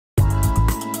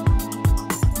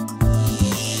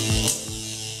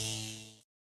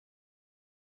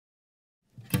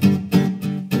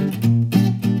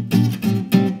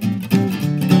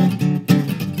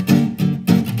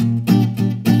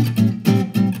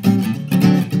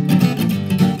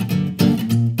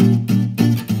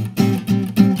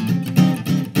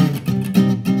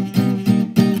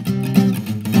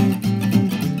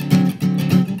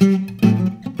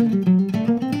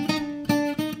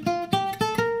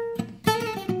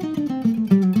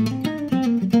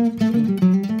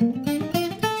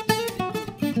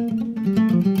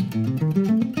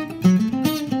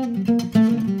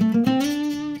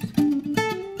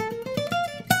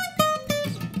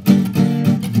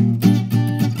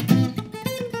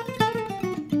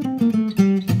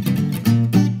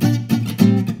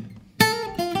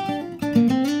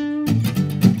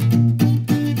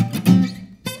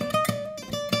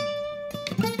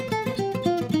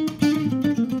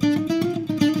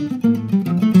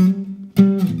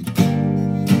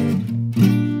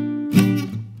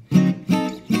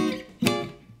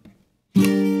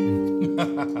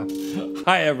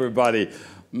everybody.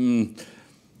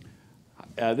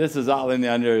 This is Al in the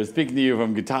Under, speaking to you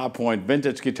from GuitarPoint,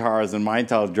 vintage guitars in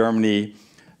Maintal, Germany,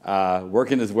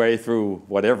 working his way through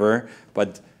whatever,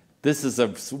 but this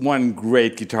is one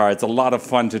great guitar. It's a lot of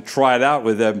fun to try it out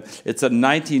with them. It's a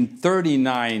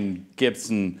 1939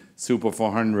 Gibson Super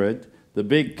 400, the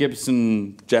big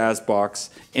Gibson jazz box,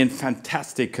 in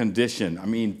fantastic condition. I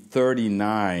mean,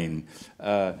 39.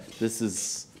 This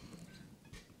is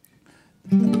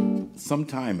some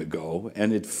time ago,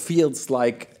 and it feels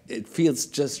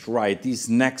just right. These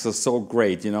necks are so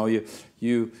great. You know,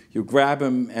 you grab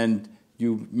them and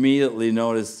you immediately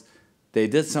notice they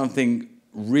did something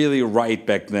really right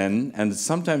back then, and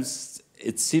sometimes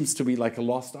it seems to be like a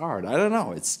lost art. I don't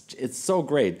know. It's so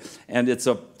great, and it's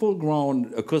a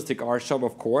full-grown acoustic hardshell.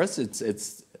 Of course,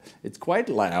 it's quite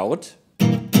loud,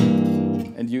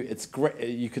 and it's great.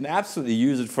 You can absolutely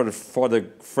use it for the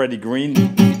Freddie Green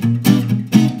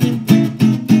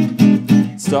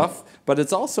stuff, but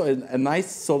it's also a nice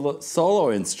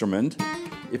solo instrument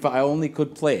if I only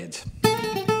could play it.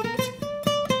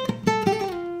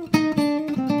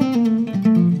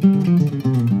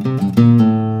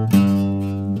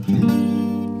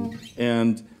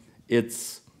 And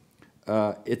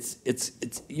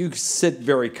you sit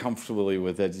very comfortably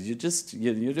with it. You just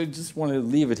want to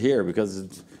leave it here because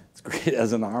it's great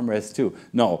as an armrest too.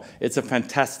 No, it's a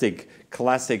fantastic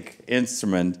classic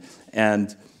instrument,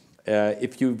 and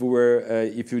if you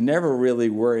never really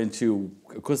were into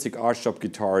acoustic hardshell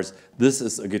guitars, this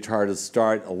is a guitar to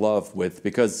start a love with,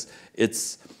 because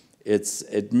it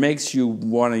makes you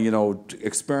want to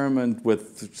experiment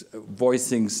with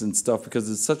voicings and stuff, because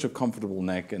it's such a comfortable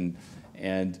neck, and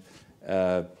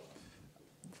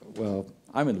well,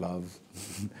 I'm in love.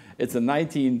 It's a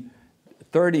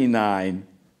 1939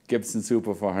 Gibson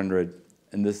Super 400.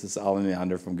 And this is Al in the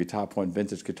Under from GuitarPoint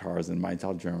Vintage Guitars in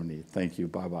Maintal, Germany. Thank you.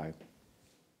 Bye-bye.